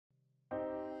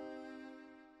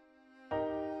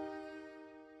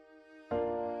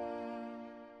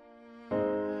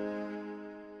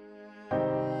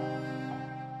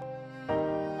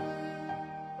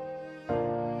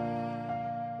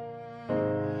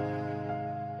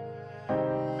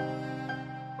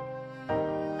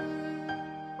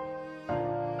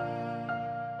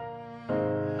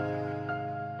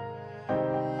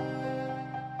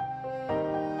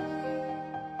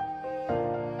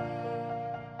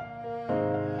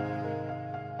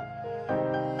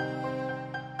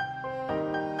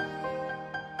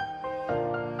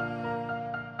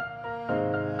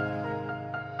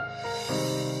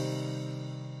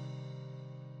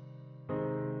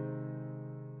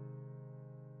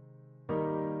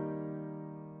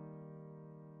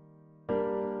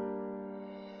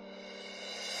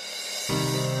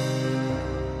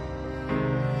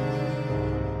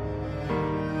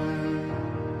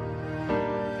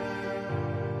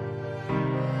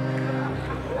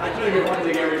Actually, you're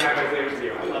wanting every time I say it to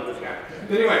you. I love this guy.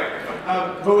 Anyway,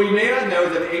 but we may not know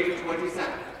that at the age of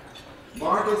 27,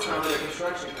 Marques founded a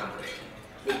construction company.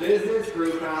 The business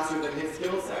grew faster than his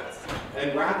skill sets,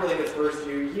 and rapidly in his first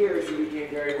few years, he became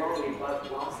very wealthy, but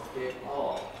lost it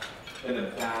all in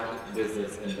a bad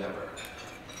business endeavor.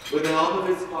 With the help of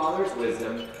his father's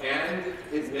wisdom and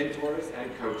his mentors and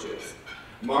coaches,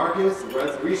 Marques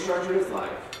restructured his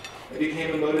life and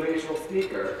became a motivational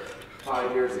speaker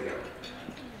 5 years ago.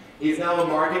 He's now a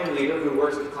marketing leader who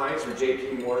works with clients from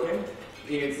JP Morgan,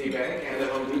 PNC Bank, and the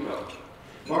Home Depot.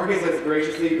 Marques has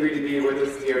graciously agreed to be with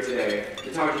us here today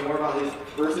to talk to you more about his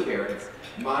perseverance,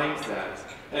 mindset,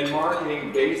 and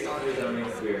marketing based on his own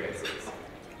experiences.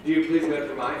 Do you please vote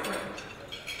for my friend,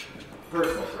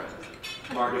 personal friend,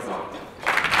 Marques Ogden.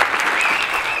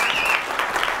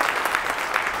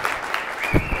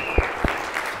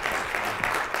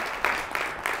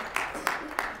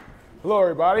 Hello,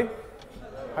 everybody.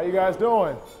 How you guys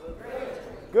doing?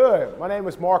 Good. My name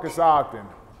is Marques Ogden.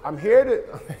 I'm here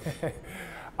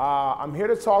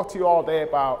to talk to you all day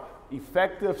about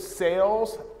effective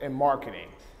sales and marketing.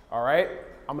 All right.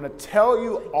 I'm going to tell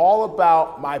you all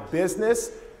about my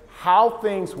business, how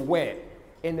things went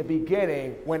in the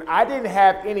beginning when I didn't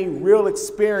have any real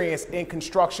experience in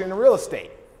construction and real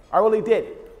estate. I really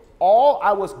didn't. All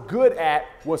I was good at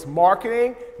was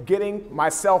marketing, getting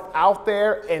myself out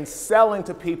there and selling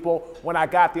to people when I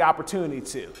got the opportunity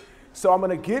to. So I'm going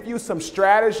to give you some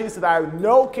strategies that I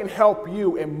know can help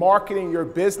you in marketing your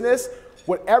business,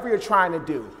 whatever you're trying to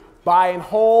do. Buy and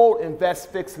hold,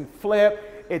 invest, fix, and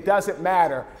flip. It doesn't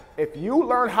matter. If you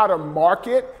learn how to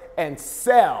market and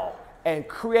sell and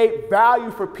create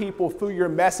value for people through your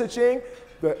messaging,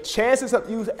 the chances of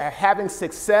you having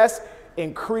success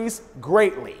increase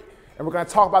greatly. And we're going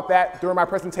to talk about that during my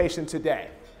presentation today.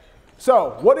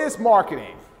 So, what is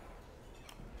marketing?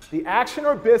 The action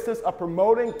or business of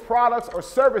promoting products or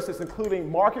services,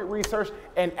 including market research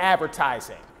and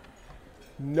advertising.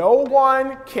 No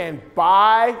one can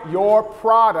buy your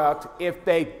product if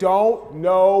they don't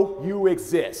know you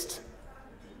exist.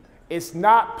 It's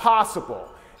not possible.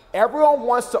 Everyone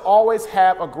wants to always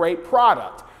have a great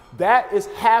product. That is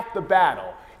half the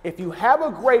battle. If you have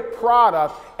a great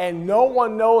product and no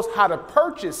one knows how to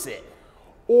purchase it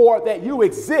or that you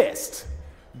exist,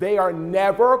 they are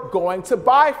never going to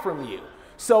buy from you.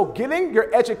 So getting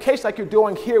your education like you're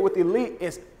doing here with Elite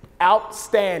is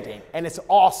outstanding and it's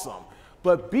awesome.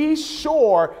 But be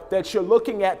sure that you're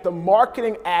looking at the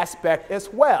marketing aspect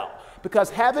as well.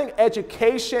 Because having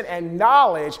education and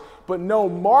knowledge but no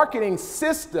marketing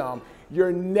system,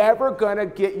 you're never going to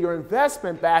get your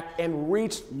investment back and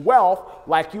reach wealth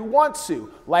like you want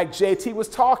to, like JT was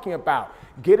talking about.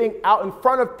 Getting out in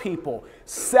front of people,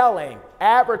 selling,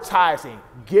 advertising,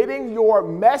 getting your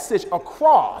message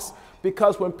across.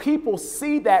 Because when people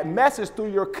see that message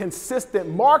through your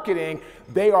consistent marketing,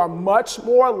 they are much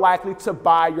more likely to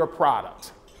buy your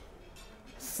product.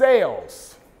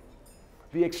 Sales.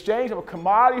 The exchange of a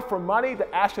commodity for money,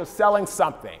 the act of selling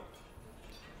something.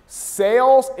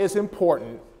 Sales is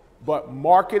important, but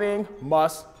marketing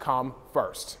must come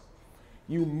first.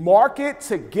 You market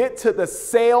to get to the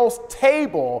sales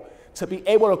table to be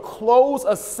able to close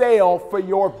a sale for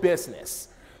your business.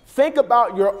 Think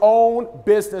about your own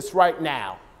business right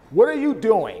now. What are you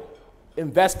doing?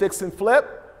 Invest, fix, and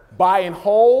flip, buy and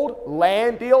hold,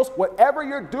 land deals, whatever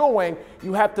you're doing,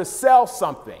 you have to sell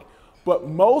something. But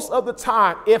most of the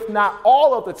time, if not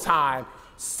all of the time,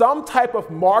 some type of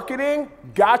marketing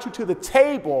got you to the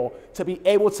table to be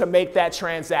able to make that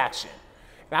transaction.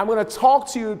 And I'm going to talk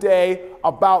to you today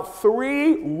about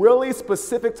 3 really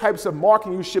specific types of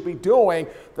marketing you should be doing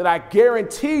that I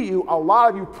guarantee you a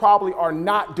lot of you probably are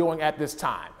not doing at this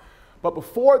time. But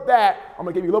before that, I'm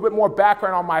going to give you a little bit more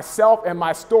background on myself and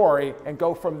my story and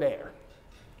go from there.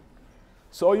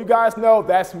 So you guys know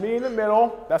that's me in the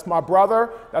middle, that's my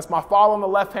brother, that's my father on the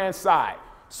left-hand side.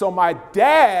 So my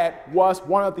dad was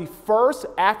one of the first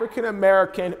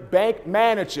African-American bank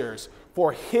managers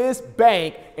for his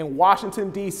bank in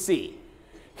Washington, D.C.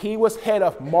 He was head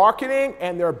of marketing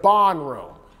and their bond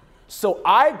room. So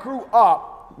I grew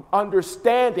up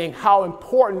understanding how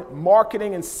important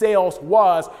marketing and sales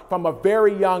was from a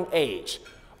very young age.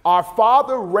 Our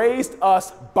father raised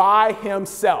us by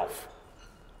himself.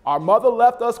 Our mother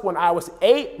left us when I was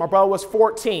 8, my brother was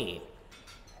 14.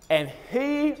 And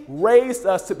he raised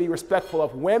us to be respectful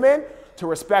of women, to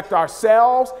respect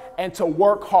ourselves, and to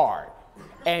work hard.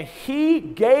 And he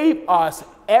gave us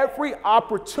every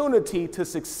opportunity to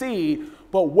succeed,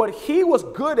 but what he was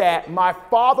good at, my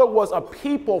father was a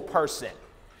people person.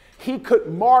 He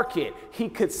could market, he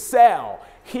could sell,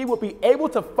 he would be able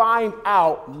to find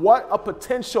out what a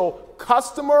potential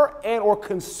customer and or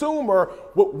consumer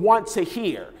would want to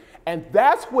hear. And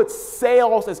that's what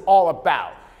sales is all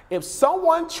about. If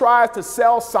someone tries to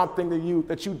sell something to you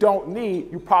that you don't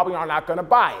need, you probably are not going to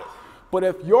buy it. But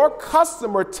if your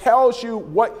customer tells you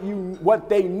what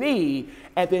they need,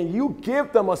 and then you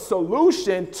give them a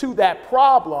solution to that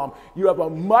problem, you have a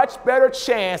much better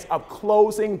chance of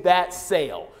closing that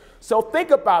sale. So think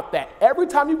about that. Every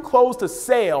time you close a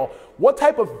sale, what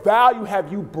type of value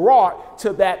have you brought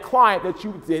to that client that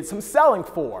you did some selling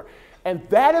for? And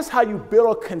that is how you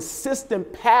build a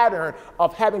consistent pattern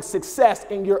of having success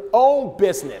in your own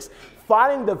business,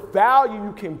 finding the value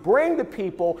you can bring to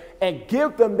people and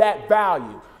give them that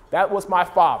value. That was my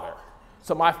father.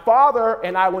 So my father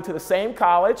and I went to the same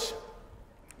college,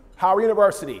 Howard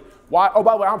University. Oh,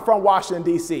 by the way, I'm from Washington,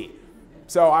 D.C.,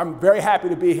 so I'm very happy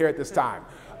to be here at this time.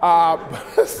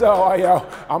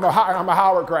 I'm a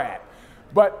Howard grad.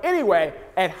 But anyway,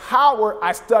 at Howard,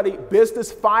 I studied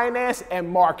business finance and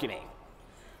marketing.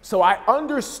 So I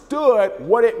understood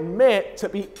what it meant to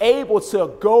be able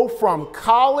to go from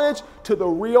college to the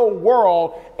real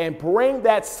world and bring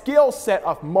that skill set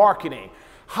of marketing,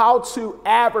 how to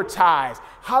advertise,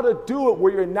 how to do it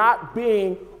where you're not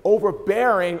being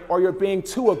overbearing or you're being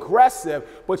too aggressive,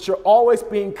 but you're always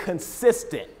being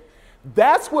consistent.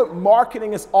 That's what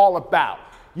marketing is all about.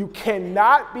 You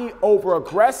cannot be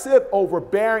over-aggressive,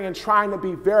 overbearing, and trying to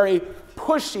be very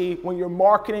pushy when you're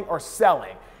marketing or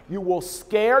selling. You will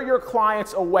scare your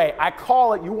clients away. I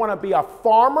call it, you want to be a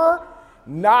farmer,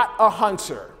 not a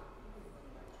hunter.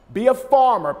 Be a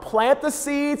farmer. Plant the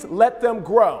seeds, let them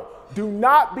grow. Do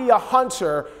not be a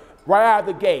hunter right out of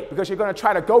the gate, because you're going to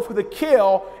try to go for the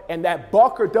kill, and that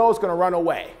buck or doe is going to run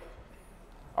away.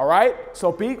 All right?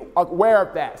 So be aware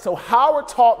of that. So Howard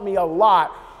taught me a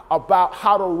lot about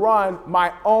how to run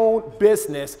my own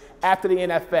business after the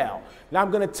NFL. Now I'm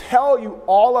going to tell you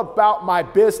all about my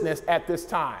business at this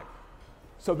time.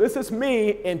 So this is me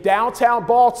in downtown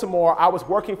Baltimore. I was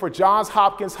working for Johns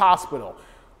Hopkins Hospital.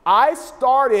 I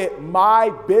started my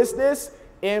business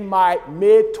in my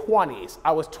mid-20s.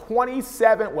 I was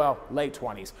 27, well, late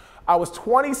 20s. I was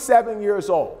 27 years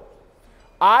old.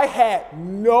 I had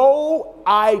no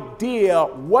idea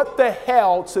what the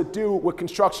hell to do with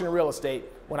construction and real estate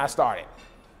when I started.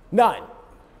 None.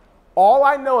 All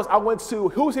I know is I went to,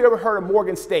 who's here ever heard of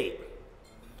Morgan State?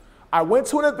 I went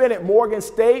to an event at Morgan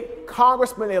State.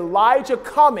 Congressman Elijah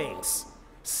Cummings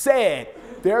said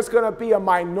there's going to be a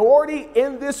minority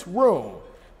in this room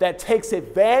that takes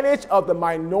advantage of the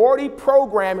minority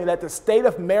programming that the state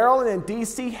of Maryland and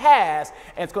D.C. has,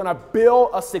 and it's going to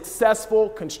build a successful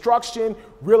construction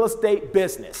real estate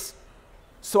business.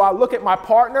 So I look at my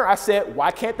partner. I said,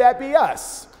 why can't that be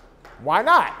us? Why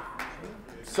not?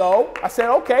 So I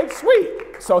said, okay, sweet.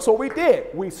 So that's what we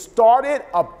did. We started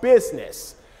a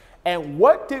business. And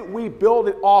what did we build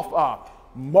it off of?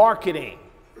 Marketing.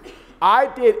 I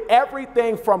did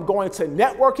everything from going to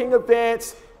networking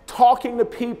events, talking to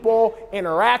people,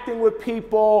 interacting with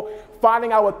people,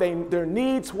 finding out what their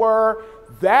needs were.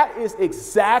 That is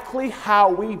exactly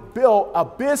how we built a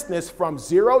business from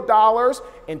 $0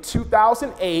 in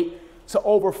 2008 to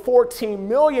over $14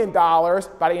 million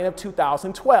by the end of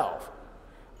 2012.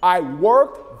 I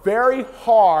worked very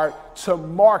hard to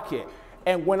market.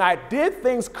 And when I did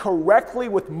things correctly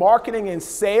with marketing and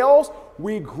sales,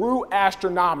 we grew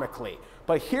astronomically.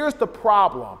 But here's the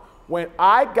problem. When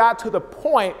I got to the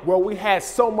point where we had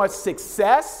so much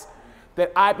success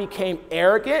that I became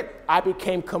arrogant, I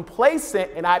became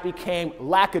complacent, and I became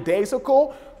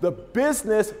lackadaisical, the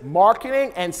business,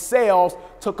 marketing, and sales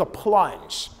took a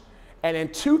plunge. And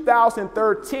in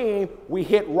 2013, we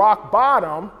hit rock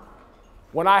bottom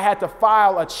when I had to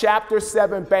file a Chapter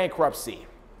 7 bankruptcy.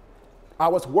 I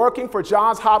was working for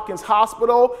Johns Hopkins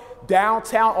Hospital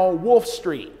downtown on Wolf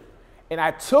Street. And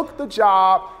I took the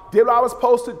job, did what I was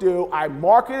supposed to do. I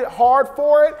marketed hard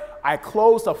for it. I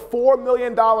closed a $4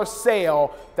 million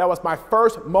sale. That was my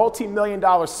first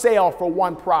multi-million-dollar sale for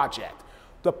one project.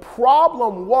 The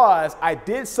problem was I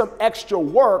did some extra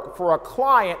work for a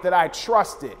client that I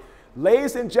trusted.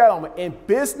 Ladies and gentlemen, in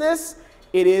business,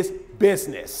 it is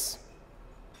business.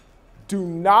 Do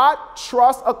not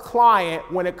trust a client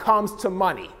when it comes to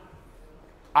money.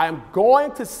 I'm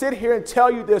going to sit here and tell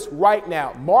you this right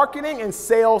now. Marketing and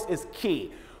sales is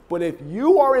key. But if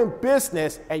you are in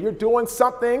business and you're doing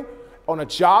something on a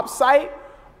job site,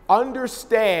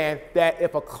 understand that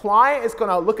if a client is going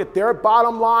to look at their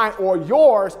bottom line or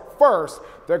yours first,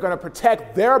 they're going to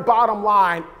protect their bottom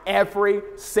line every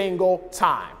single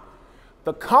time.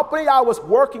 The company I was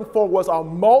working for was a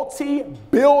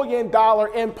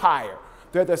multi-billion-dollar empire.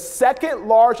 They're the second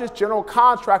largest general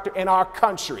contractor in our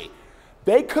country.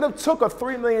 They could have took a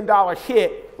 $3 million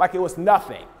hit like it was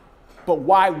nothing, but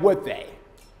why would they?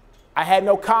 I had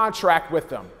no contract with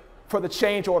them for the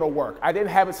change order work. I didn't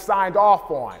have it signed off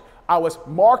on. I was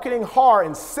marketing hard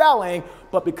and selling,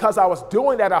 but because I was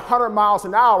doing that 100 miles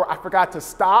an hour, I forgot to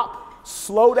stop,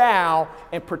 slow down,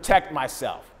 and protect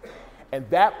myself. And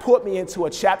that put me into a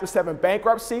Chapter 7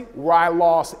 bankruptcy where I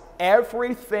lost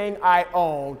everything I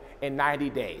owned in 90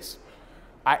 days.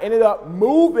 I ended up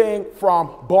moving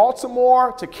from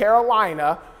Baltimore to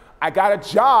Carolina. I got a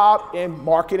job in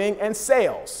marketing and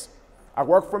sales. I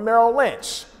worked for Merrill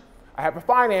Lynch. I have a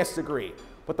finance degree.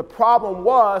 But the problem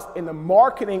was, in the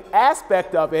marketing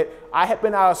aspect of it, I had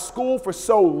been out of school for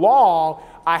so long,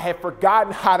 I had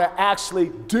forgotten how to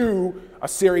actually do a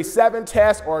Series 7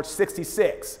 test or a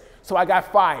 66. So I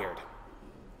got fired.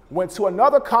 Went to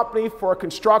another company for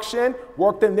construction,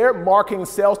 worked in their marketing and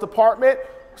sales department,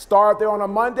 started there on a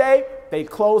Monday, they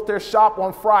closed their shop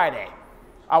on Friday.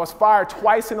 I was fired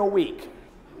twice in a week.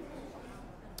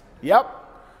 Yep.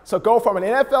 So go from an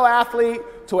NFL athlete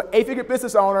to an 8-figure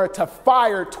business owner to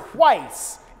fired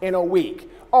twice in a week.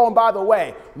 Oh, and by the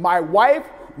way, my wife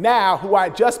now, who I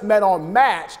just met on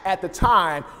Match at the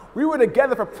time, we were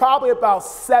together for probably about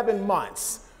 7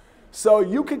 months. So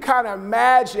you can kind of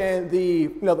imagine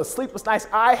the sleepless nights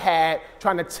I had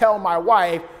trying to tell my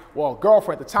wife, well,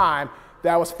 girlfriend at the time,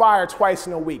 that I was fired twice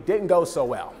in a week. Didn't go so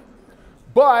well.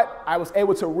 But I was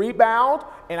able to rebound,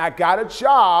 and I got a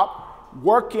job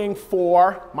working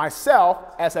for myself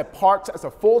as a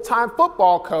full-time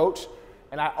football coach,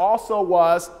 and I also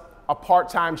was a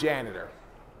part-time janitor.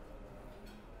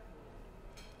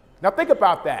 Now think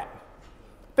about that.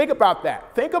 Think about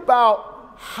that. Think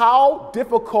about how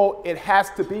difficult it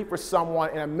has to be for someone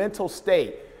in a mental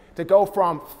state to go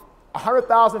from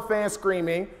 100,000 fans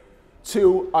screaming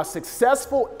to a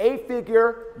successful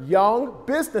 8-figure young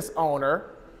business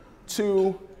owner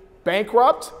to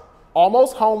bankrupt,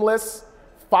 almost homeless,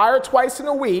 fired twice in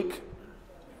a week,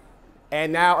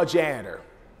 and now a janitor.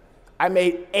 I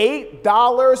made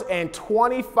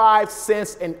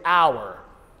 $8.25 an hour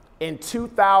in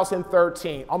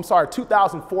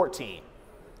 2014.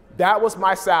 That was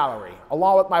my salary,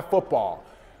 along with my football.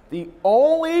 The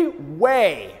only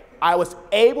way I was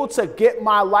able to get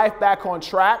my life back on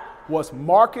track was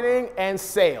marketing and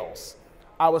sales.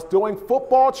 I was doing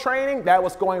football training, that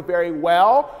was going very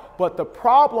well, but the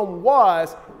problem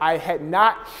was I had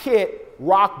not hit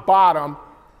rock bottom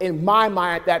in my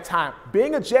mind at that time.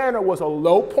 Being a janitor was a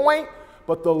low point,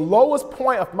 but the lowest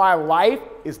point of my life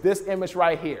is this image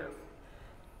right here.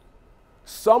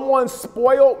 Someone's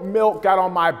spoiled milk got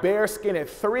on my bare skin at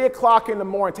 3 o'clock in the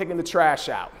morning taking the trash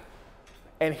out.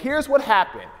 And here's what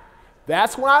happened.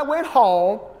 That's when I went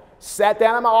home, sat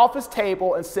down at my office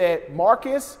table and said,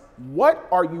 Marques, what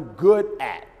are you good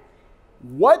at?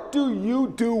 What do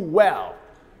you do well?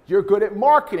 You're good at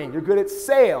marketing. You're good at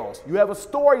sales. You have a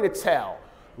story to tell.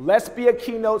 Let's be a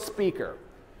keynote speaker.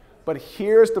 But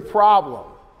here's the problem.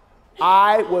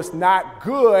 I was not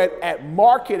good at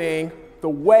marketing the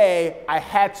way I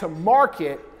had to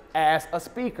market as a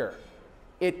speaker.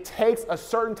 It takes a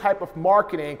certain type of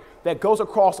marketing that goes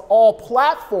across all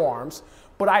platforms,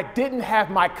 but I didn't have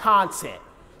my content.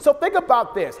 So think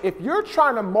about this. If you're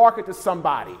trying to market to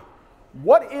somebody,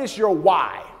 what is your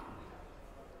why?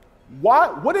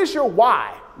 What is your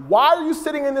why? Why are you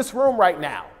sitting in this room right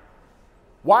now?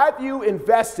 Why have you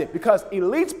invested? Because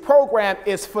Elite's program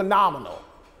is phenomenal.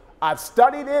 I've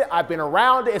studied it. I've been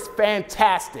around it. It's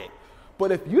fantastic.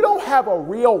 But if you don't have a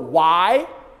real why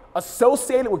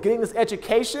associated with getting this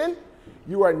education,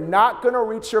 you are not going to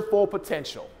reach your full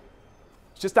potential.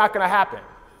 It's just not going to happen.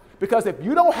 Because if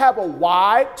you don't have a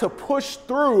why to push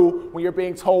through when you're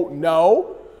being told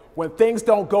no, when things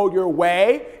don't go your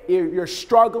way, if you're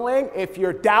struggling, if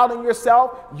you're doubting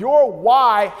yourself, your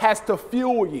why has to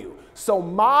fuel you. So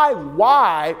my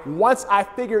why, once I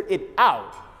figured it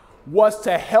out, was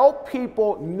to help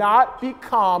people not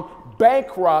become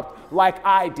bankrupt like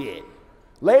I did.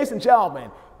 Ladies and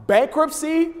gentlemen,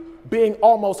 bankruptcy, being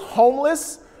almost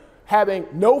homeless, having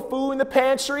no food in the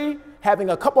pantry, having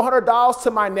a couple $100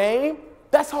 to my name,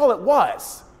 that's all it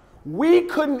was. We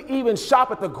couldn't even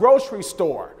shop at the grocery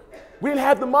store. We didn't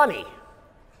have the money.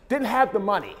 Didn't have the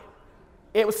money.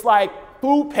 It was like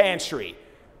food pantry,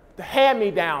 the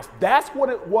hand-me-downs. That's what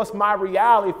it was my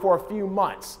reality for a few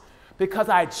months because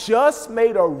I just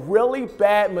made a really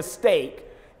bad mistake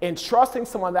in trusting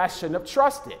someone that I shouldn't have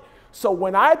trusted. So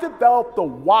when I developed the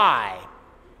why,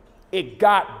 it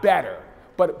got better.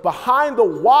 But behind the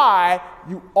why,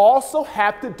 you also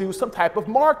have to do some type of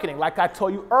marketing. Like I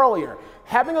told you earlier,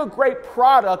 having a great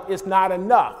product is not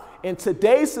enough. In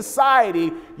today's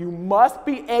society, you must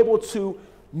be able to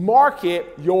market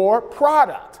your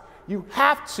product. You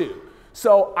have to.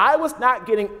 So I was not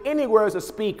getting anywhere as a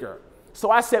speaker. So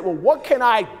I said, well, what can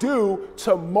I do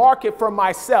to market for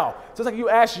myself? Just like you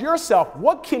ask yourself,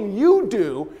 what can you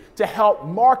do to help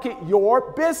market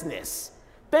your business?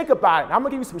 Think about it. I'm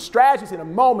going to give you some strategies in a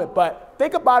moment, but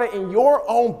think about it in your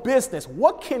own business.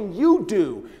 What can you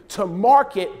do to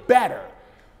market better?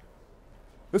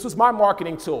 This was my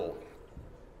marketing tool.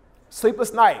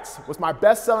 Sleepless Nights was my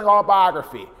best-selling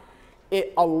autobiography.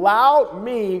 It allowed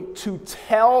me to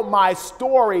tell my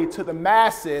story to the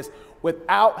masses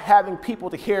without having people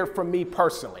to hear it from me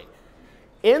personally.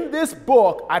 In this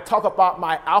book, I talk about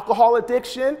my alcohol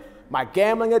addiction, my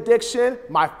gambling addiction,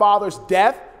 my father's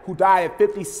death, who died at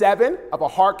 57 of a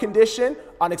heart condition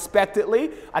unexpectedly.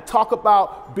 I talk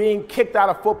about being kicked out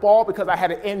of football because I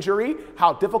had an injury,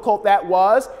 how difficult that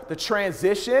was, the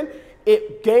transition.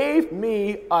 It gave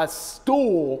me a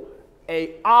stool, an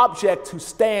object to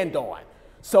stand on.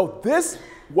 So this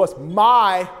was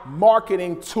my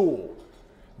marketing tool.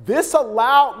 This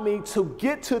allowed me to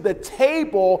get to the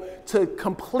table to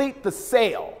complete the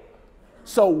sale.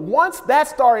 So once that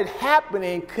started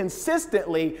happening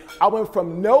consistently, I went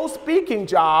from no speaking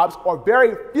jobs or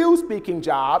very few speaking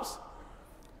jobs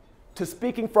to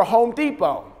speaking for Home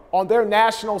Depot on their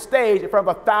national stage in front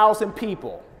of 1,000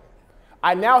 people.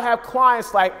 I now have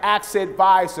clients like AXA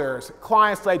Advisors,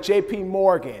 clients like JP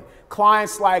Morgan,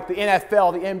 clients like the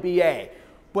NFL, the NBA.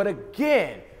 But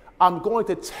again, I'm going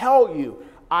to tell you,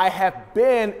 I have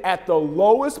been at the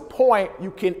lowest point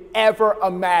you can ever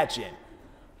imagine.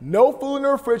 No food in the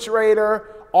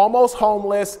refrigerator, almost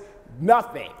homeless,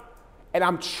 nothing. And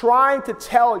I'm trying to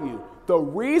tell you, the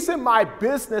reason my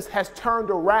business has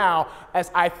turned around is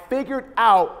I figured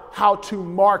out how to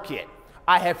market.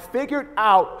 I have figured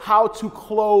out how to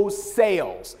close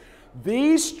sales.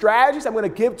 These strategies I'm going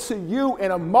to give to you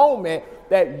in a moment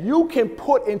that you can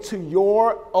put into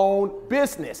your own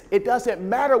business. It doesn't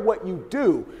matter what you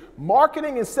do.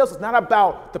 Marketing and sales is not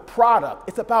about the product.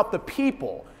 It's about the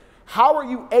people. How are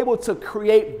you able to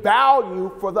create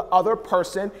value for the other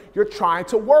person you're trying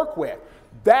to work with?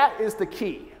 That is the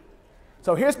key.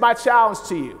 So here's my challenge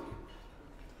to you.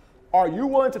 Are you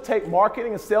willing to take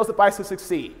marketing and sales advice to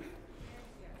succeed?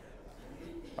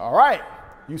 All right.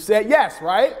 You said yes,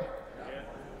 right?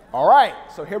 All right.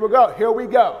 So here we go. Here we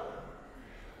go.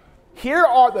 Here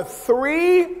are the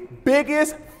 3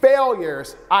 biggest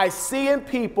failures I see in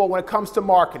people when it comes to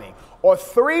marketing, or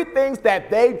 3 things that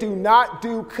they do not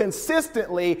do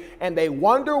consistently and they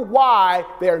wonder why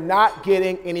they're not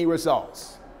getting any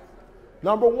results.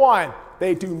 Number 1,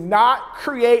 they do not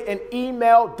create an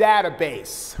email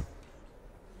database.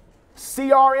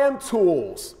 CRM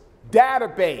tools,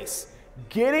 database,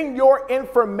 getting your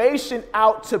information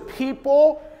out to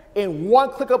people in one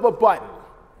click of a button.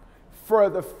 For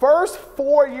the first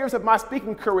 4 years of my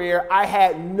speaking career, I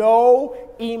had no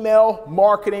email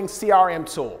marketing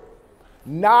CRM tool.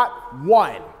 Not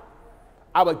one.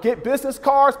 I would get business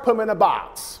cards, put them in a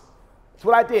box. That's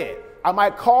what I did. I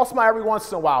might call somebody every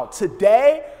once in a while.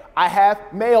 Today, I have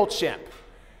MailChimp.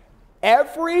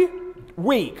 Every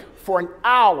week for an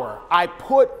hour, I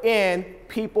put in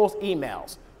people's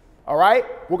emails. All right?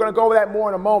 We're going to go over that more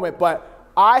in a moment, but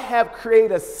I have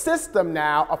created a system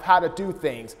now of how to do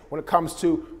things when it comes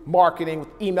to marketing with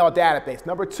email database.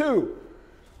 Number 2,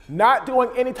 not doing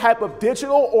any type of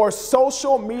digital or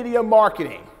social media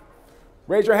marketing.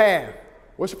 Raise your hand.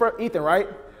 What's your first? Ethan, right?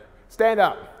 Stand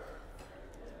up.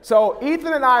 So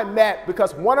Ethan and I met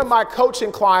because one of my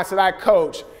coaching clients that I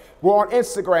coach were on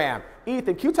Instagram.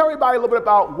 Ethan, can you tell everybody a little bit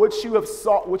about what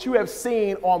you have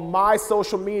seen on my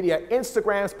social media,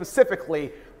 Instagram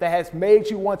specifically, that has made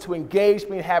you want to engage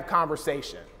me and have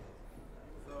conversation?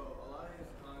 So a lot of his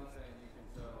content, you can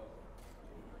tell,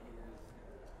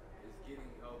 is getting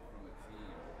help from a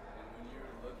team. And when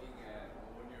you're looking at,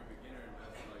 when you're a beginner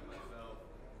investor like myself,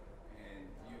 and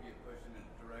you get pushed in a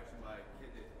direction by a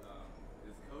kid that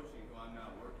is coaching who I'm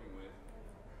not working with,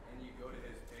 and you go to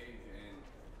his page, and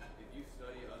if you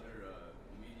study other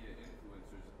media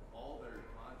influencers, all their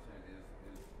content is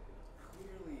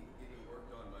clearly getting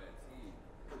worked on by a team.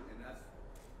 And that's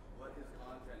what his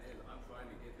content is. I'm trying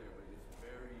to get there, but it's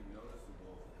very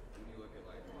noticeable when you look at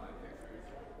like my pictures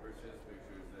versus his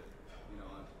pictures that,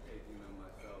 I'm taking them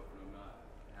myself and I'm not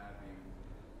having,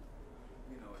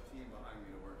 a team behind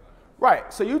me to work on it.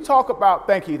 Right. So you talk about,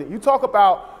 thank you, you talk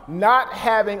about not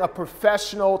having a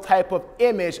professional type of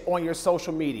image on your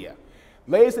social media.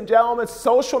 Ladies and gentlemen,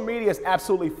 social media is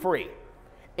absolutely free.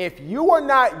 If you are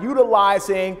not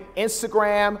utilizing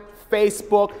Instagram,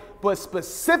 Facebook, but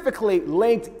specifically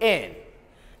LinkedIn,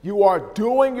 you are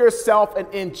doing yourself an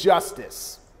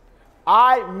injustice.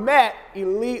 I met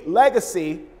Elite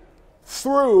Legacy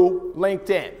through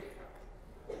LinkedIn.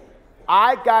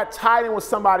 I got tied in with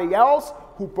somebody else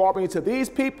who brought me to these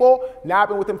people. Now I've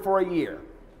been with them for a year.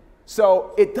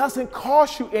 So it doesn't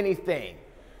cost you anything.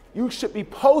 You should be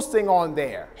posting on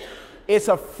there. It's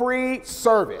a free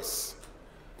service.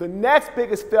 The next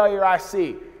biggest failure I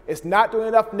see is not doing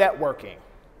enough networking,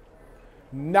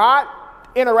 not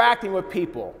interacting with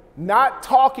people, not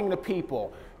talking to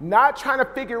people, not trying to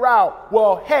figure out,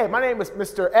 well, hey, my name is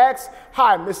Mr. X.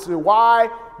 Hi, Mr. Y.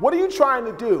 What are you trying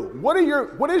to do? What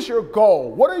is your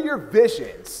goal? What are your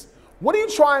visions? What are you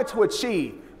trying to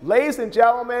achieve? Ladies and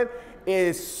gentlemen, it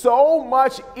is so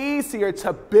much easier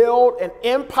to build an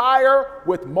empire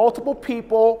with multiple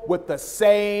people with the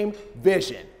same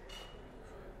vision.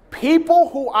 People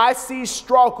who I see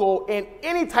struggle in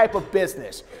any type of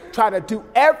business try to do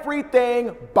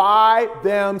everything by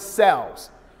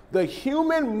themselves. The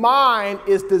human mind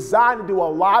is designed to do a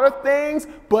lot of things,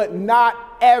 but not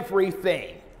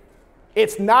everything.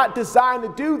 It's not designed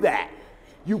to do that.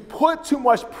 You put too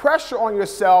much pressure on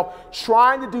yourself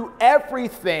trying to do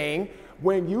everything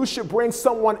when you should bring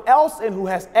someone else in who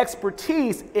has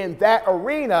expertise in that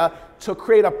arena to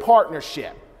create a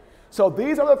partnership. So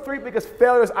these are the three biggest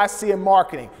failures I see in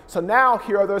marketing. So now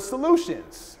here are the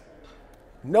solutions.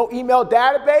 No email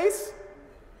database.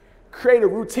 Create a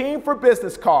routine for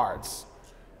business cards.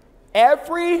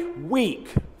 Every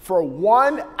week for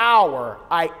 1 hour,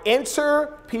 I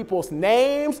enter people's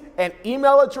names and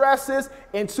email addresses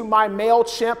into my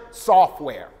MailChimp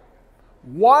software.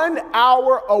 1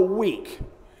 hour a week.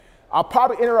 I'll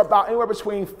probably enter about anywhere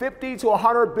between 50 to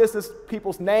 100 business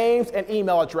people's names and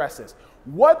email addresses.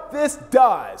 What this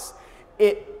does,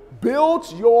 it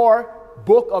builds your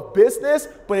book of business,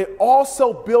 but it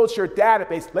also builds your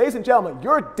database. Ladies and gentlemen,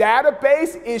 your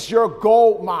database is your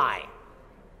gold mine.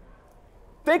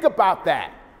 Think about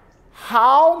that.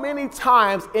 How many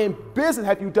times in business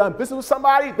have you done business with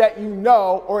somebody that you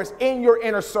know or is in your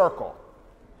inner circle?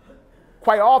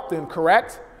 Quite often,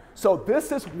 correct? So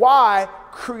this is why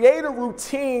create a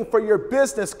routine for your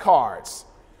business cards.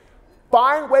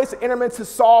 Find ways to enter them into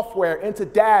software, into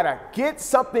data. Get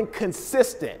something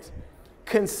consistent.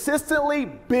 Consistently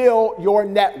build your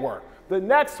network. The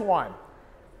next one,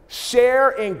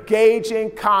 share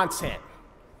engaging content.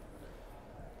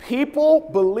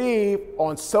 People believe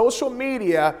on social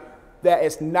media that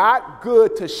it's not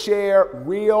good to share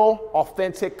real,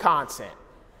 authentic content.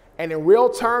 And in real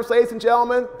terms, ladies and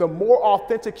gentlemen, the more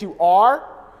authentic you are,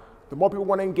 the more people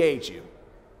want to engage you.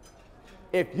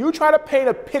 If you try to paint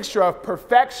a picture of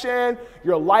perfection,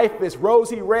 your life is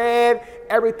rosy red,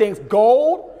 everything's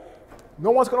gold, no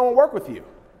one's going to work with you.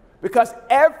 Because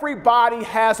everybody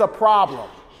has a problem.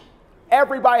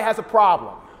 Everybody has a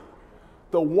problem.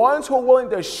 The ones who are willing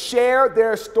to share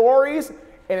their stories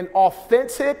in an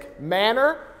authentic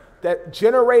manner that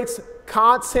generates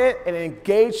content and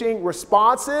engaging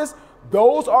responses,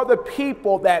 those are the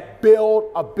people that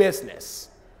build a business.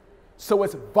 So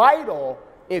it's vital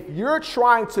if you're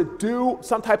trying to do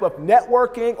some type of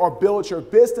networking or build your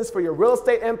business for your real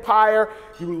estate empire,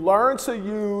 you learn to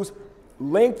use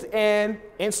LinkedIn,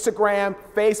 Instagram,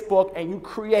 Facebook, and you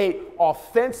create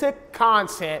authentic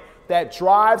content that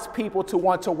drives people to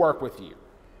want to work with you.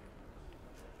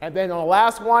 And then on the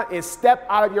last one is step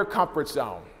out of your comfort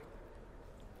zone.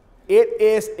 It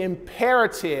is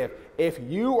imperative if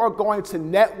you are going to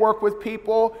network with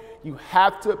people, you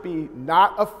have to be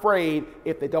not afraid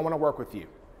if they don't want to work with you.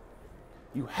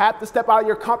 You have to step out of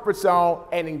your comfort zone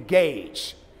and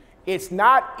engage. It's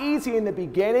not easy in the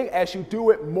beginning. As you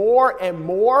do it more and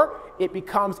more, it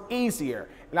becomes easier.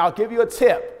 And I'll give you a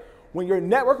tip. When you're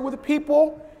networking with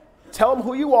people, tell them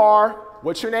who you are,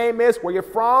 what your name is, where you're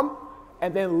from,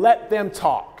 and then let them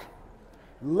talk.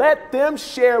 Let them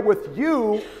share with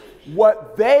you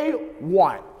what they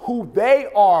want, who they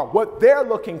are, what they're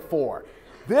looking for.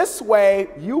 This way,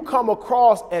 you come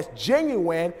across as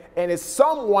genuine and as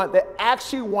someone that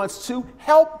actually wants to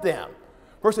help them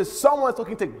versus someone that's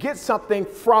looking to get something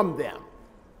from them.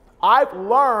 I've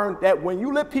learned that when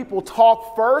you let people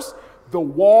talk first, the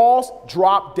walls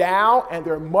drop down and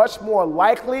they're much more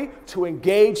likely to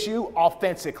engage you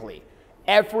authentically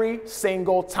every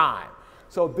single time.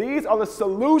 So these are the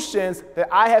solutions that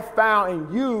I have found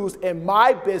and used in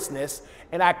my business,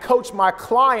 and I coach my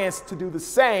clients to do the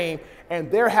same, and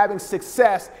they're having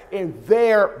success in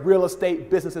their real estate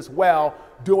business as well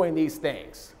doing these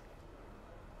things.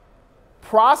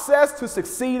 Process to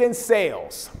succeed in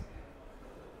sales.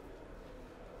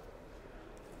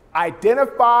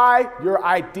 Identify your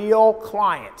ideal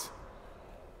client.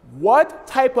 What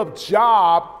type of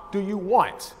job do you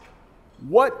want?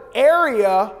 What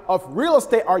area of real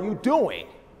estate are you doing?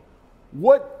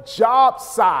 What job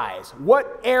size?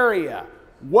 What area?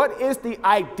 What is the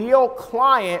ideal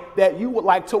client that you would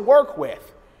like to work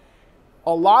with?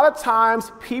 A lot of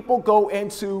times people go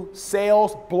into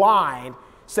sales blind,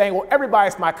 saying, well,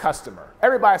 everybody's my customer,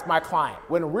 everybody's my client.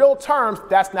 When in real terms,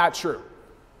 that's not true.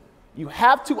 You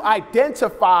have to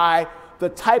identify the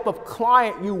type of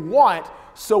client you want,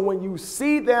 so when you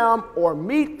see them or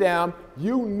meet them,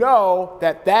 you know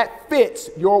that that fits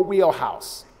your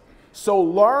wheelhouse. So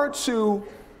learn to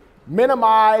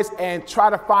minimize and try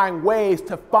to find ways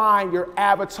to find your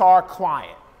avatar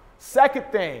client. Second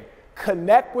thing,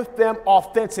 connect with them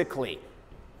authentically.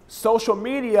 Social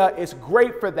media is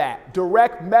great for that.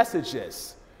 Direct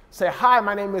messages. Say, hi,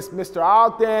 my name is Mr.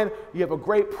 Ogden. You have a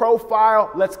great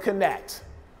profile. Let's connect.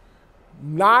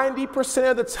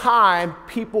 90% of the time,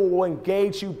 people will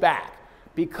engage you back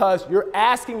because you're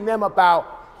asking them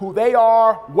about who they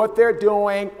are, what they're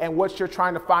doing, and what you're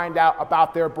trying to find out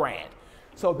about their brand.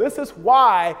 So this is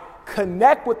why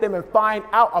connect with them and find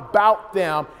out about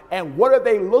them and what are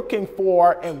they looking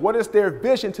for and what is their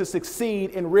vision to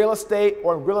succeed in real estate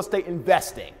or in real estate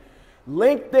investing.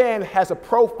 LinkedIn has a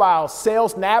profile,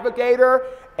 Sales Navigator,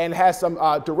 and has some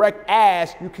direct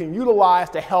ads you can utilize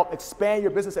to help expand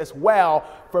your business as well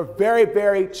for very,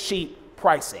 very cheap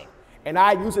pricing. And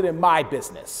I use it in my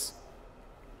business.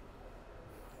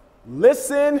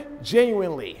 Listen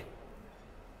genuinely.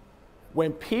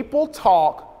 When people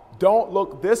talk, don't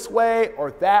look this way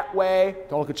or that way.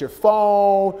 Don't look at your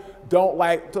phone. Don't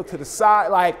look to the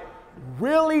side.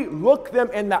 Really look them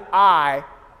in the eye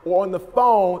or on the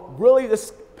phone. Really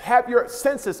just have your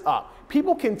senses up.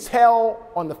 People can tell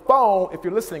on the phone if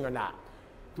you're listening or not,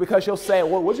 because you'll say,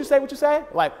 well, what'd you say? What'd you say?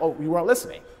 Like, oh, you weren't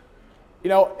listening.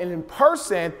 And in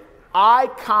person, eye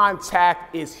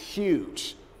contact is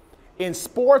huge. In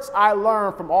sports, I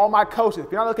learned from all my coaches,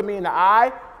 if you're not looking me in the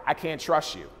eye, I can't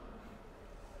trust you.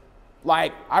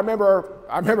 Like, I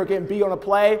remember getting beat on a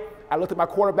play. I looked at my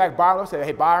quarterback, Byron, and said,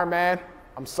 hey, Byron, man,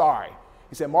 I'm sorry.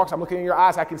 He said, Marques, I'm looking in your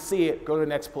eyes. I can see it. Go to the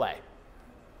next play.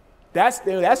 That's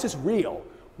just real.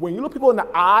 When you look people in the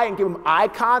eye and give them eye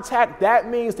contact, that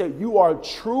means that you are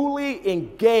truly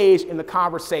engaged in the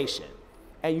conversation.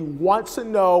 And you want to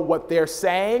know what they're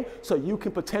saying so you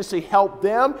can potentially help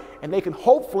them and they can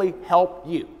hopefully help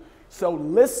you. So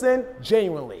listen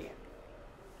genuinely.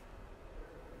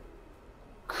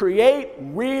 Create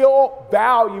real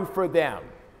value for them.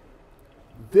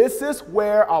 This is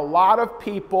where a lot of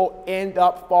people end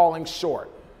up falling short.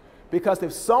 Because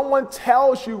if someone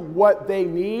tells you what they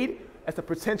need as a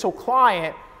potential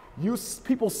client,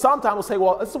 people sometimes will say,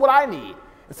 well, this is what I need.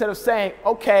 Instead of saying,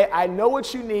 okay, I know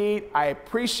what you need. I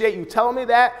appreciate you telling me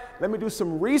that. Let me do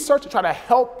some research to try to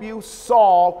help you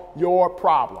solve your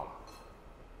problem.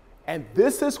 And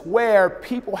this is where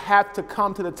people have to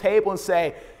come to the table and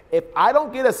say, if I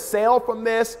don't get a sale from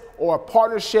this or a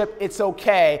partnership, it's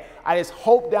okay. I just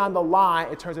hope down the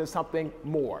line it turns into something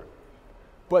more.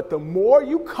 But the more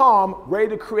you come ready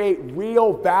to create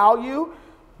real value,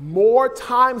 more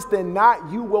times than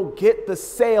not, you will get the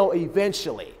sale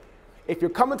eventually. If you're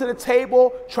coming to the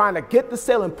table trying to get the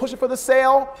sale and pushing for the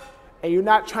sale, and you're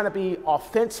not trying to be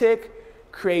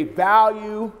authentic, create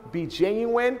value, be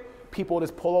genuine, people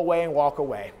just pull away and walk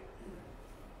away.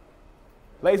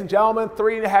 Ladies and gentlemen,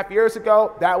 3.5 years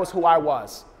ago, that was who I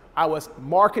was. I was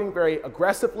marketing very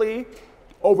aggressively,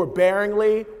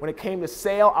 overbearingly. When it came to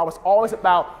sale, I was always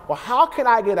about, well, how can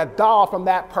I get $1 from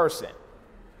that person?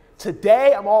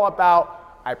 Today, I'm all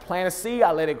about, I plant a seed,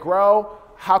 I let it grow.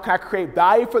 How can I create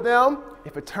value for them?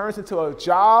 If it turns into a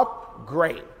job,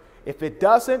 great. If it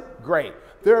doesn't, great.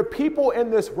 There are people in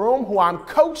this room who I'm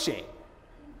coaching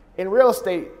in real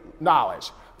estate knowledge.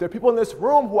 There are people in this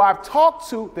room who I've talked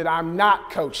to that I'm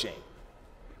not coaching.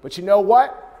 But you know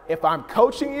what? If I'm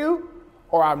coaching you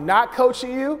or I'm not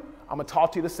coaching you, I'm going to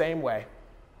talk to you the same way.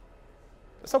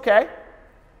 It's okay.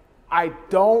 I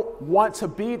don't want to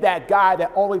be that guy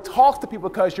that only talks to people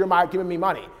because you're giving me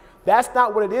money. That's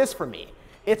not what it is for me.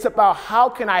 It's about how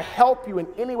can I help you in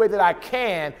any way that I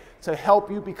can to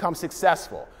help you become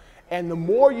successful. And the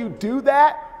more you do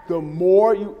that, the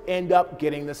more you end up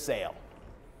getting the sale.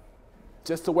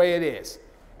 Just the way it is.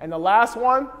 And the last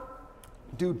one,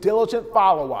 do diligent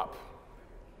follow-up.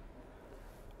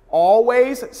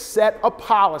 Always set a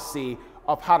policy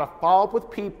of how to follow up with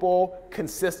people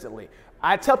consistently.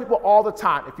 I tell people all the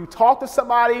time, if you talk to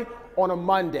somebody on a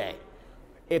Monday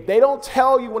If they don't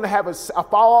tell you when to have a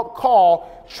follow-up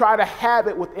call, try to have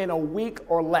it within a week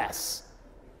or less.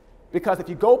 Because if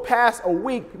you go past a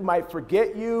week, people might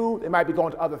forget you, they might be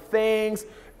going to other things.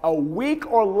 A week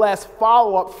or less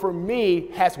follow-up for me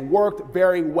has worked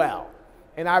very well.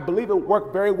 And I believe it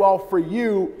worked very well for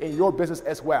you in your business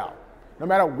as well, no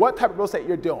matter what type of real estate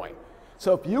you're doing.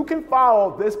 So if you can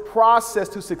follow this process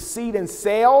to succeed in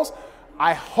sales,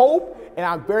 I hope and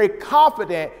I'm very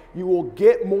confident you will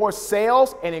get more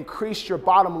sales and increase your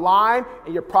bottom line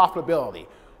and your profitability.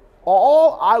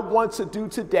 All I want to do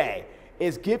today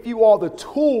is give you all the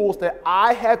tools that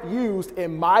I have used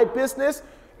in my business,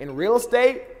 in real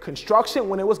estate, construction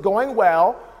when it was going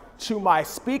well, to my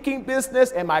speaking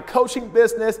business and my coaching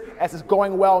business as it's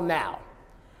going well now.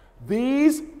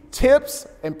 These tips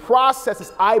and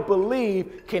processes, I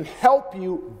believe, can help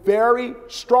you very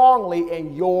strongly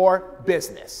in your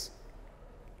business.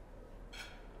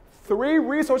 3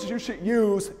 resources you should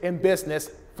use in business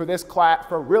for this class,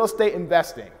 for real estate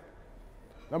investing.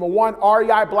 Number 1,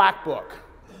 REI Black Book.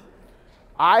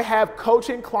 I have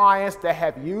coaching clients that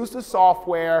have used the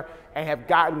software and have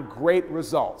gotten great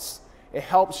results. It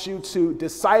helps you to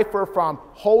decipher from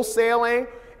wholesaling,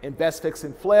 invest, fix,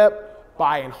 and flip,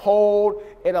 buy and hold.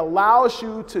 It allows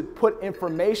you to put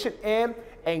information in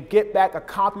and get back a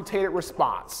computated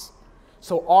response.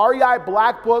 So REI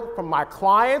Black Book, from my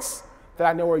clients that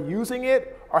I know are using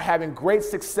it, are having great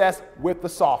success with the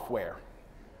software.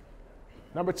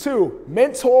 Number 2,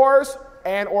 mentors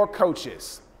and or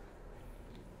coaches.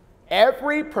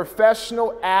 Every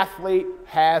professional athlete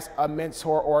has a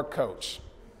mentor or a coach.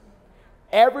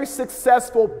 Every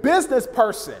successful business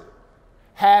person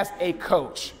has a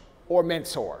coach or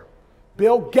mentor.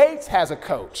 Bill Gates has a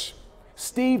coach.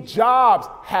 Steve Jobs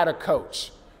had a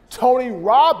coach. Tony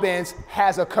Robbins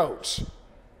has a coach.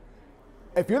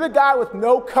 If you're the guy with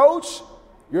no coach,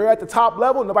 you're at the top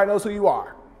level, nobody knows who you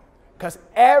are. Because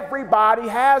everybody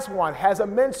has one, has a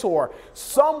mentor,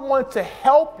 someone to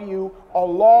help you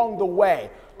along the way.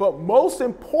 But most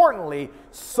importantly,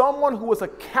 someone who is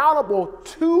accountable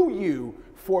to you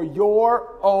for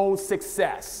your own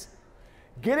success.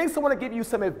 Getting someone to give you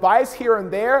some advice here and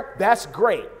there, that's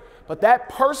great. But that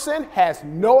person has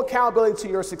no accountability to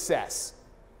your success.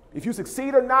 If you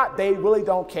succeed or not, they really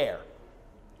don't care.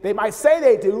 They might say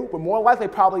they do, but more likely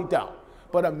they probably don't.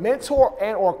 But a mentor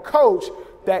and or coach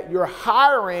that you're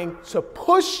hiring to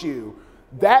push you,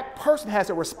 that person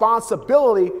has a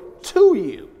responsibility to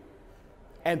you.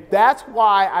 And that's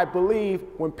why I believe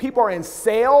when people are in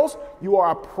sales, you are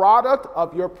a product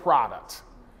of your product.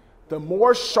 The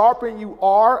more sharpened you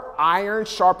are, iron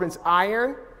sharpens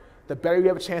iron, the better you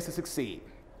have a chance to succeed.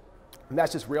 And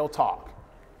that's just real talk.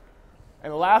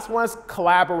 And the last one is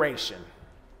collaboration.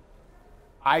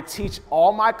 I teach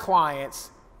all my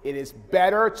clients it is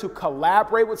better to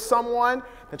collaborate with someone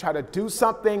than try to do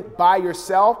something by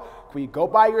yourself. When you go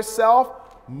by yourself,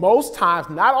 most times,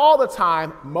 not all the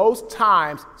time, most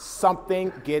times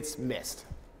something gets missed.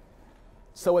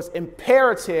 So it's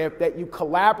imperative that you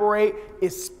collaborate,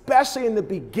 especially in the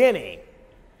beginning.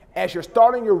 As you're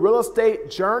starting your real estate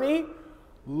journey,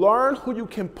 learn who you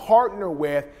can partner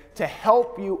with to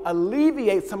help you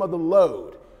alleviate some of the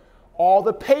load. All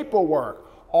the paperwork,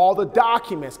 all the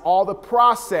documents, all the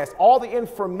process, all the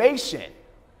information.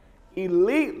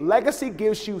 Elite Legacy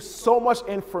gives you so much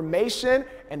information,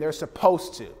 and they're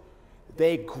supposed to.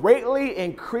 They greatly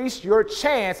increase your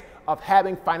chance of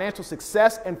having financial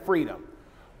success and freedom.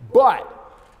 But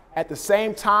at the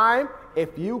same time,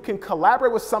 if you can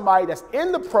collaborate with somebody that's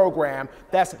in the program,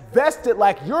 that's vested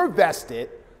like you're vested,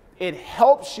 it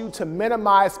helps you to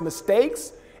minimize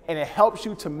mistakes, and it helps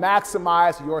you to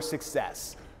maximize your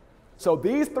success. So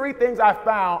these 3 things I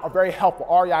found are very helpful.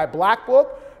 REI Black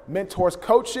Book, mentors,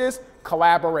 coaches,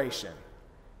 collaboration.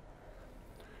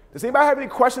 Does anybody have any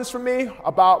questions for me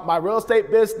about my real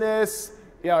estate business?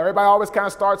 You know, everybody always kind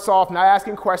of starts off not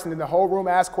asking questions, and the whole room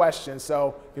asks questions.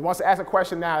 So if he wants to ask a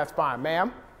question now, that's fine.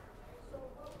 Ma'am? So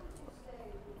what would you say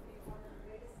would be one of the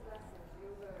greatest lessons you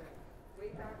learned way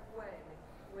back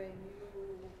when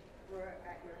you were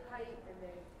at your height and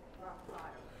then rock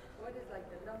bottom? What is like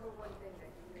the number one thing that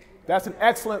you That's an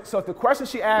excellent, so the question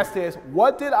she asked is,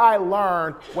 what did I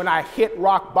learn when I hit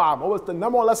rock bottom? What was the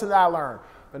number 1 lesson that I learned?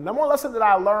 The number 1 lesson that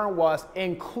I learned was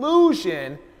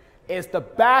inclusion is the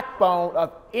backbone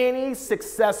of any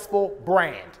successful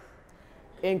brand.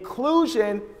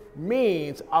 Inclusion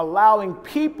means allowing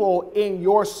people in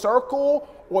your circle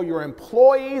or your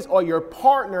employees or your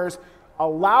partners,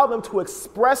 allow them to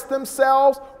express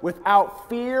themselves without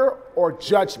fear or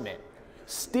judgment.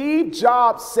 Steve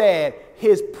Jobs said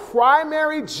his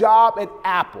primary job at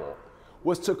Apple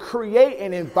was to create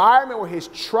an environment where his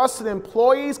trusted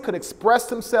employees could express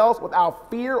themselves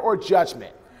without fear or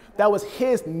judgment. That was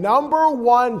his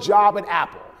 #1 job at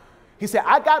Apple. He said,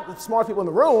 I got the smart people in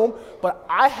the room, but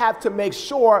I have to make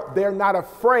sure they're not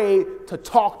afraid to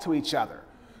talk to each other.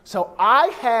 So I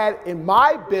had in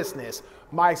my business,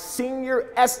 my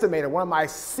senior estimator, one of my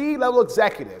C-level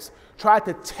executives, tried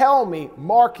to tell me,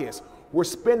 Marques, we're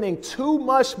spending too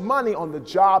much money on the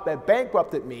job that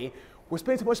bankrupted me. We're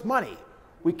spending too much money.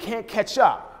 We can't catch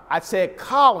up. I said,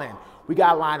 Colin, we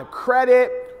got a line of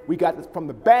credit. We got this from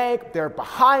the bank. They're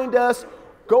behind us.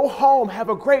 Go home. Have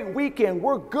a great weekend.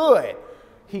 We're good.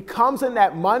 He comes in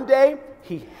that Monday.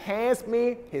 He hands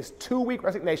me his 2-week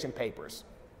resignation papers.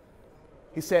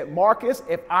 He said, Marques,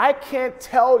 if I can't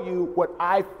tell you what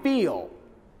I feel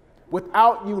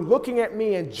without you looking at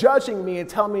me and judging me and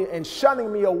telling me and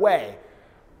shunning me away,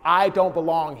 I don't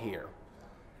belong here.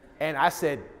 And I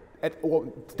said,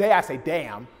 well, today I say,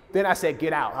 damn. Then I said,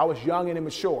 get out. I was young and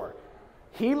immature.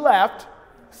 He left.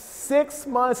 6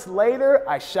 months later,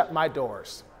 I shut my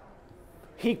doors.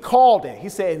 He called it. He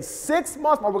said, in 6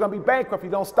 months, we're going to be bankrupt if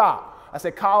you don't stop. I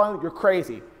said, Colin, you're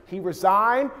crazy. He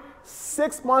resigned.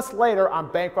 6 months later, I'm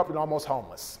bankrupt and almost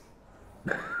homeless.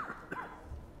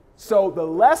 So the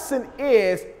lesson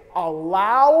is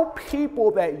allow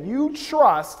people that you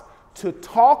trust to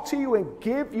talk to you and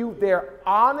give you their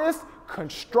honest,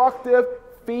 constructive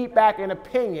feedback and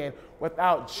opinion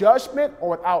without judgment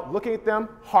or without looking at them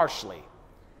harshly.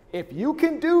 If you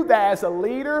can do that as a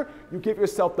leader, you give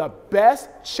yourself the best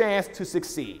chance to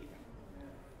succeed.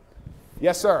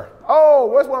 Yes, sir. Oh,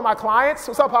 where's one of my clients?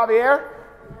 What's up, Javier?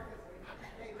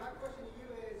 Hey, my question to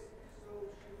you is, so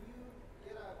should you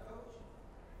get a coach?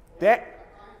 That.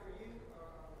 A client for you,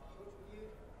 coach for you?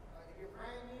 If you're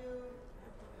brand new,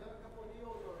 done a couple of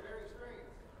deals, or very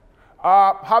experienced?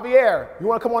 Javier, you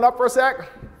want to come on up for a sec?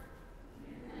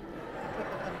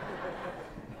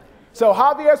 So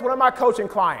Javier is one of my coaching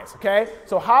clients, okay?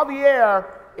 So Javier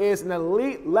is an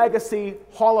elite legacy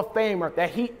Hall of Famer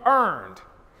that he earned.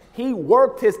 He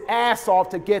worked his ass off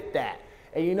to get that.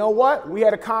 And you know what? We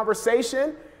had a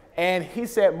conversation, and he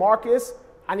said, Marques,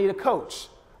 I need a coach.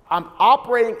 I'm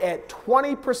operating at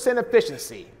 20%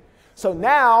 efficiency. So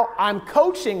now I'm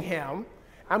coaching him.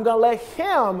 I'm going to let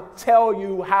him tell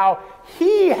you how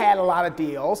he had a lot of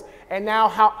deals, and now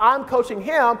how I'm coaching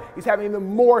him, he's having even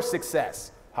more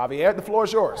success. Javier, the floor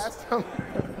is yours. So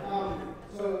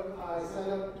I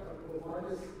signed up with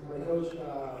Marques, my coach,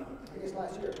 I guess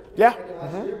last year. Yeah.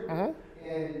 Last year.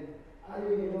 And I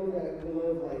didn't even know that we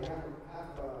live like half an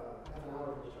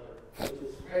hour from each other, which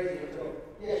is crazy. So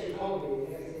yeah, she called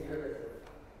me and I said,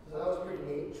 so that was pretty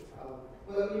neat.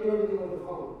 But we do everything over the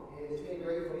phone, and it's been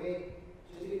great for me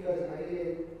just because I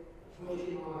needed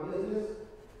coaching on my business.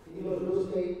 He knows real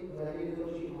estate, but I needed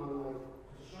coaching on my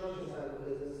construction side of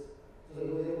the business. So he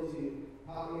was able to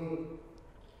help me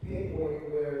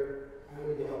pinpoint where I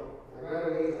needed help. Like right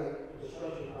away, it's like the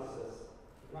construction process,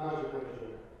 project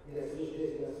manager. Yes, switch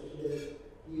this, yes, switch this.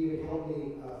 He even helped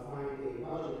me find a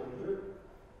project manager.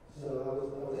 So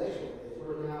that was excellent. It's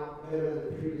working out better than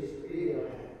the previous 3 that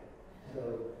I had.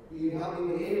 So he even helped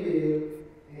me with the interview,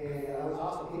 and that was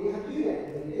awesome. He didn't have to do that,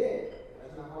 but he did.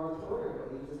 That's not part of the program,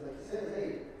 but he just like says,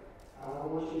 hey, I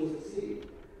want you to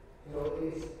succeed. So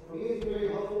for me, it's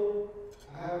very helpful.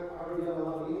 I have already done a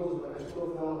lot of deals, but I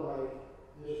still felt like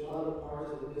there's a lot of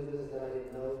parts of the business that I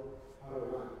didn't know how to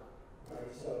run. Right?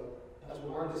 So that's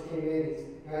when Marques came in, he's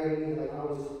guiding me like I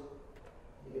was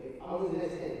in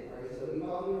his hand, right? So he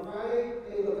called me on Friday,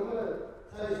 hey look, I'm gonna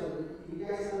tell you something. You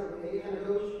guys sign up with any kind of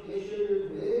coach, make sure you're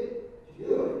committed to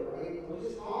do it, right? Don't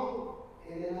just call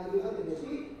and then not do nothing this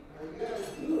week. Right? You gotta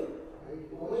do it. Right?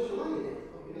 Don't waste your money then.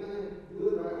 If you're not gonna do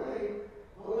it the right way,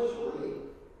 don't waste your money.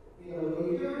 You know,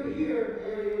 when you're already here,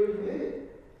 you're already committed.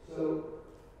 So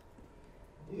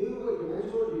do what your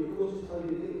mentors or your coaches tell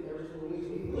you to do every single week.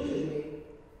 So he pushes me,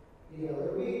 you know,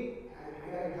 every week.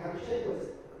 I got a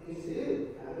checklist of things to do.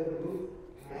 I better move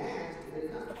my ass to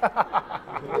get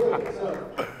so,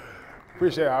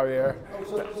 Appreciate it, Javier.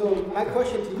 so my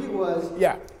question to you was,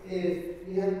 Yeah. if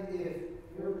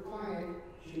your client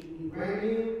should be brand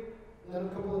new, done a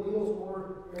couple of deals,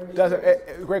 or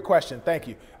Great question. Thank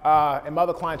you. And my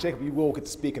other client, Jacob, you will get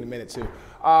to speak in a minute too.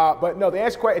 But no, the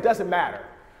answer is it doesn't matter.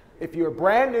 If you're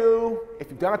brand new, if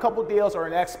you've done a couple deals or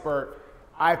an expert,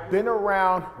 I've been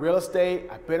around real estate,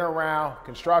 I've been around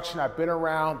construction, I've been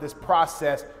around this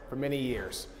process for many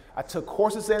years. I took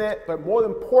courses in it, but more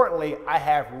importantly, I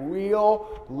have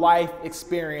real life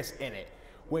experience in it.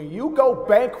 When you go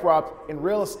bankrupt in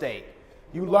real estate,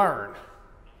 you learn.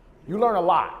 You learn a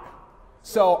lot.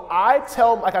 So I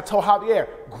tell him, like I told Javier,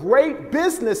 great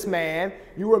businessman,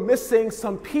 you were missing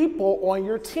some people on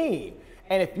your team.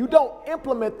 And if you don't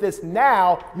implement this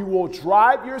now, you will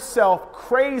drive yourself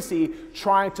crazy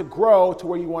trying to grow to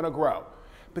where you want to grow.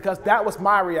 Because that was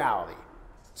my reality.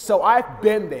 So I've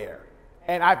been there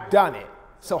and I've done it.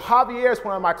 So Javier is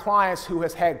one of my clients who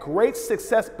has had great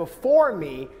success before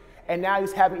me, and now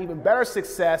he's having even better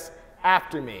success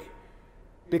after me.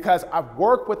 Because I've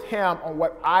worked with him on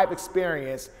what I've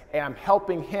experienced, and I'm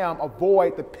helping him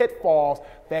avoid the pitfalls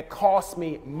that cost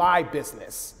me my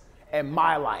business and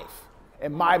my life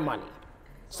and my money.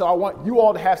 So I want you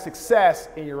all to have success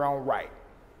in your own right.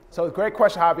 So great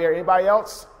question, Javier. Anybody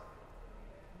else?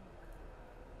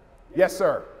 Yes,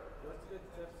 sir. What's good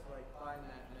tips to like find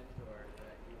that mentor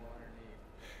that you want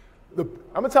or need?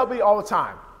 I'm gonna tell people all the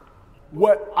time,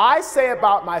 what I say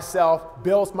about myself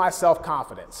builds my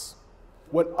self-confidence.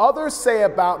 What others say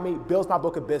about me builds my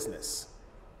book of business.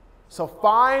 So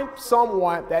find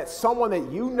someone that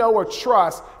you know or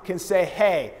trust can say,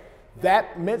 hey,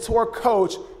 that mentor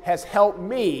coach has helped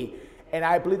me, and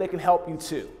I believe they can help you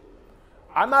too.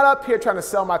 I'm not up here trying to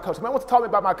sell my coach. If anyone wants to talk to me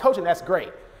about my coaching, that's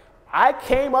great. I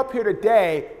came up here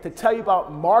today to tell you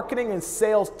about marketing and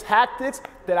sales tactics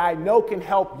that I know can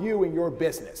help you in your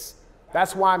business.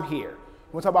 That's why I'm here.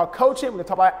 We're going to talk about coaching. We're going to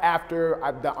talk about it after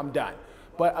I'm done.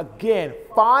 But again,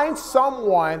 find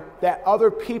someone that other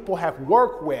people have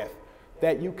worked with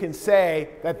that you can say,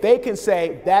 that they can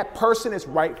say, that person is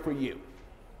right for you.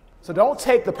 So don't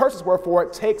take the person's word for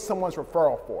it, take someone's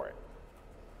referral for it.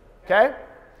 Okay?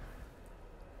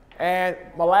 And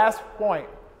my last point,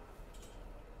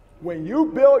 when you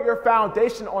build your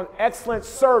foundation on excellent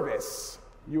service,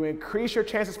 you increase your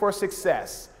chances for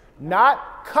success.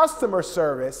 Not customer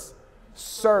service,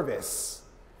 service.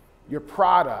 Your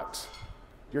product,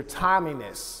 your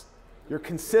timeliness, your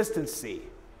consistency.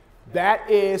 That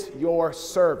is your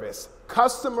service.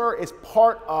 Customer is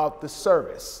part of the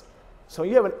service. So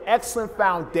you have an excellent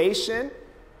foundation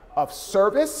of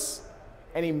service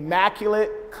and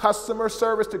immaculate customer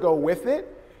service to go with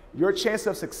it. Your chance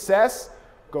of success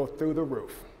go through the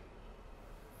roof.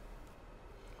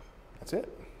 That's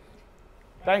it.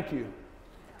 Thank you.